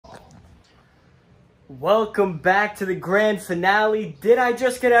Welcome back to the grand finale. Did I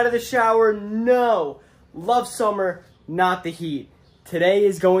just get out of the shower? No. Love summer, not the heat. Today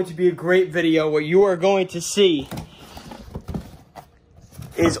is going to be a great video. What you are going to see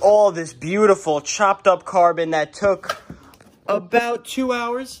is all this beautiful chopped up carbon that took about 2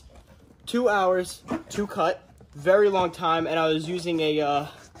 hours. 2 hours to cut. Very long time, and I was using the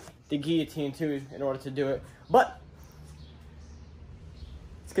guillotine too in order to do it. But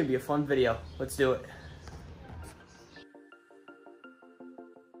it's gonna be a fun video. Let's do it.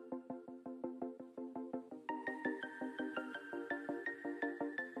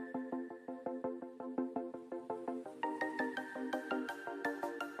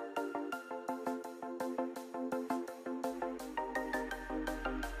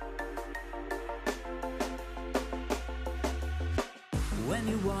 When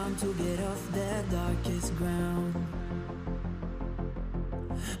you want to get off the darkest ground,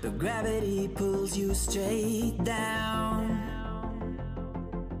 but gravity pulls you straight down.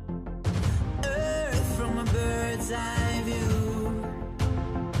 Earth from a bird's eye view.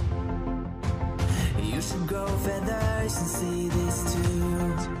 You should grow feathers and see this too.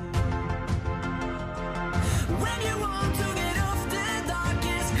 When you want to get off the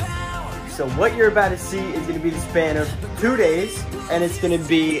darkest ground. So what you're about to see is going to be the span of 2 days, and it's going to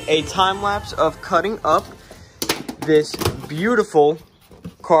be a time lapse of cutting up this beautiful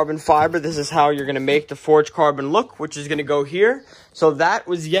carbon fiber. This is how you're going to make the forged carbon look, which is going to go here. So that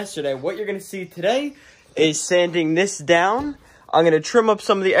was yesterday. What you're going to see today is sanding this down. I'm going to trim up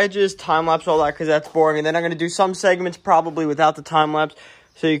some of the edges, time lapse all that because that's boring, and then I'm going to do some segments probably without the time lapse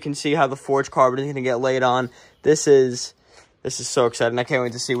so you can see how the forged carbon is going to get laid on. This is so exciting. I can't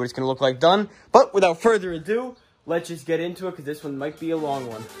wait to see what it's going to look like done. But without further ado, let's just get into it because this one might be a long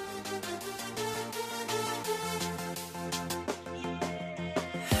one.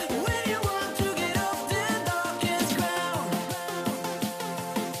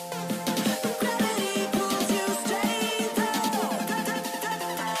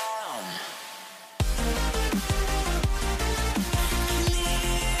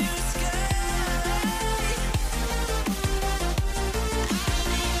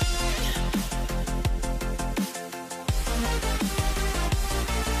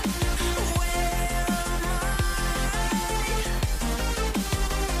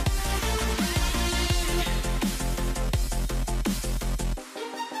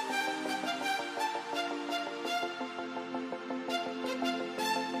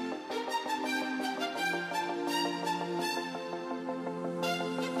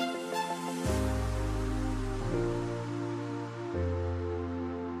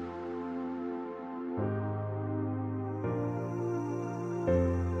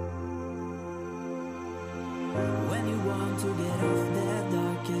 When you want to get off the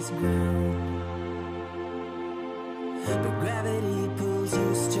darkest ground, but gravity pulls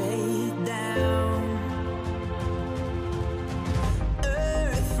you straight down.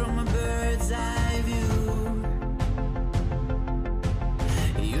 Earth from a bird's eye view.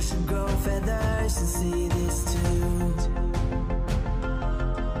 You should grow feathers and see this too.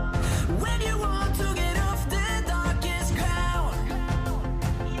 When you want to get off the darkest ground,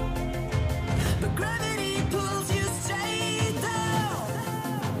 but gravity pulls you straight down.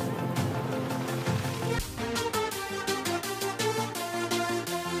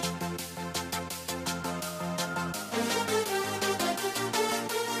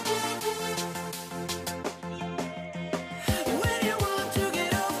 When you want to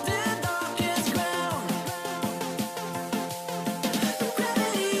get off the darkest ground, but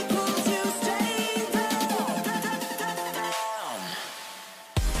gravity pulls you straight down.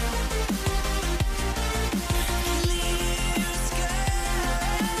 Clear sky.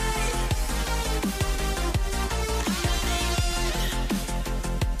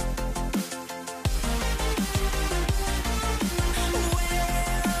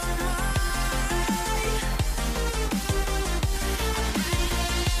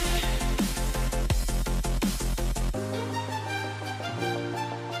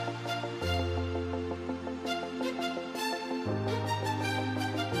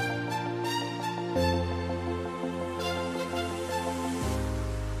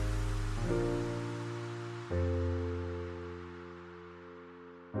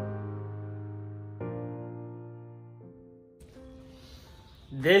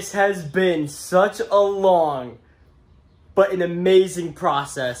 This has been such a long but an amazing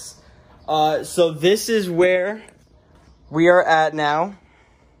process. So this is where we are at now.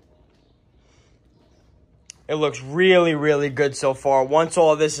 It looks really, really good so far. Once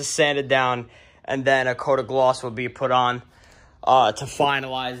all this is sanded down, and then a coat of gloss will be put on to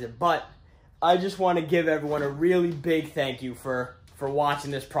finalize it. But I just want to give everyone a really big thank you for watching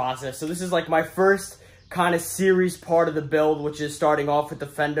this process. So this is like my first kind of series part of the build, which is starting off with the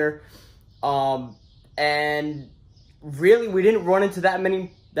Fender. And really, we didn't run into that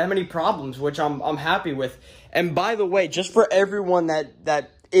many problems, which I'm happy with. And by the way, just for everyone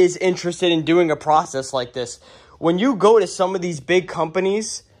that is interested in doing a process like this, when you go to some of these big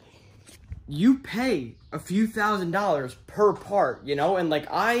companies, you pay a few $1,000s per part, you know? And like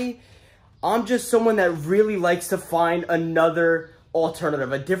I'm just someone that really likes to find another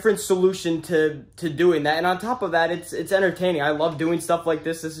alternative, a different solution to doing that. And on top of that, it's entertaining. I love doing stuff like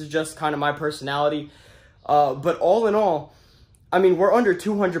this. This is just kind of my personality. But all in all, I mean, we're under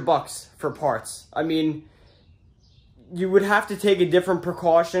 $200 for parts. I mean, you would have to take a different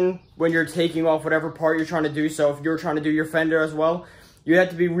precaution when you're taking off whatever part you're trying to do. So if you're trying to do your Fender as well, you have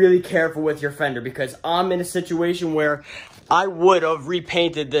to be really careful with your Fender, because I'm in a situation where I would have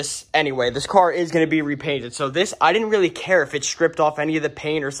repainted this anyway. This car is going to be repainted. So this, I didn't really care if it stripped off any of the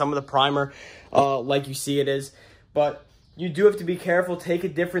paint or some of the primer, like you see it is. But you do have to be careful, take a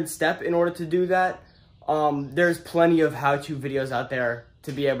different step in order to do that. There's plenty of how-to videos out there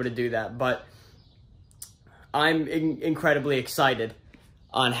to be able to do that. But I'm incredibly excited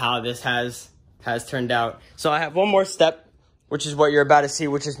on how this has turned out. So I have one more step, which is what you're about to see,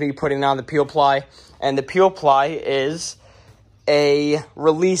 which is me putting on the peel ply. And the peel ply is a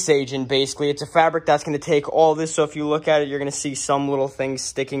release agent, basically. It's a fabric that's going to take all this. So if you look at it, you're going to see some little things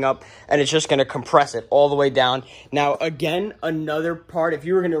sticking up, and it's just going to compress it all the way down. Now, again, another part, if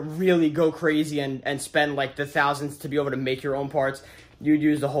you were going to really go crazy and spend like the thousands to be able to make your own parts, you'd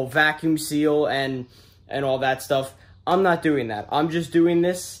use the whole vacuum seal and all that stuff. I'm not doing that. I'm just doing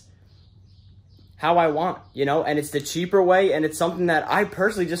this how I want, you know, and it's the cheaper way, and it's something that I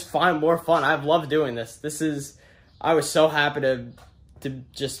personally just find more fun. I've loved doing this. I was so happy to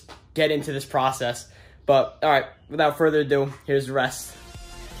just get into this process. But, all right, without further ado, here's the rest.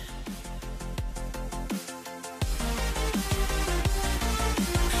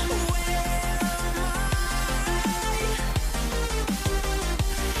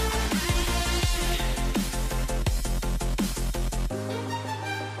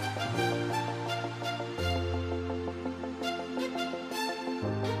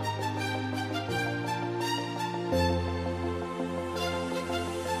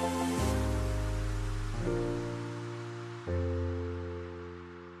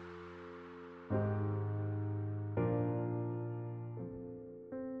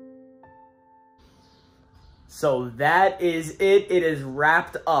 So that is it. It is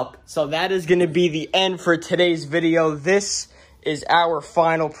wrapped up. So that is going to be the end for today's video. This is our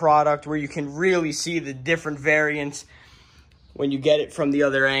final product, where you can really see the different variants when you get it from the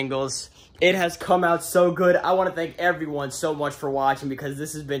other angles. It has come out so good. I want to thank everyone so much for watching, because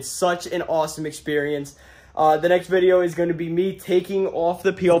this has been such an awesome experience. The next video is going to be me taking off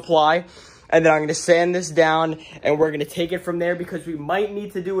the peel ply, and then I'm going to sand this down, and we're going to take it from there, because we might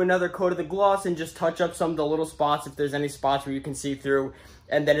need to do another coat of the gloss and just touch up some of the little spots if there's any spots where you can see through.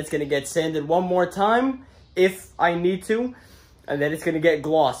 And then it's going to get sanded one more time if I need to, and then it's going to get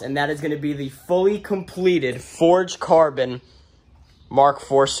gloss. And that is going to be the fully completed forged carbon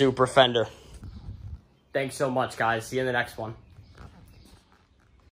MK4 Supra Fender. Thanks so much, guys. See you in the next one.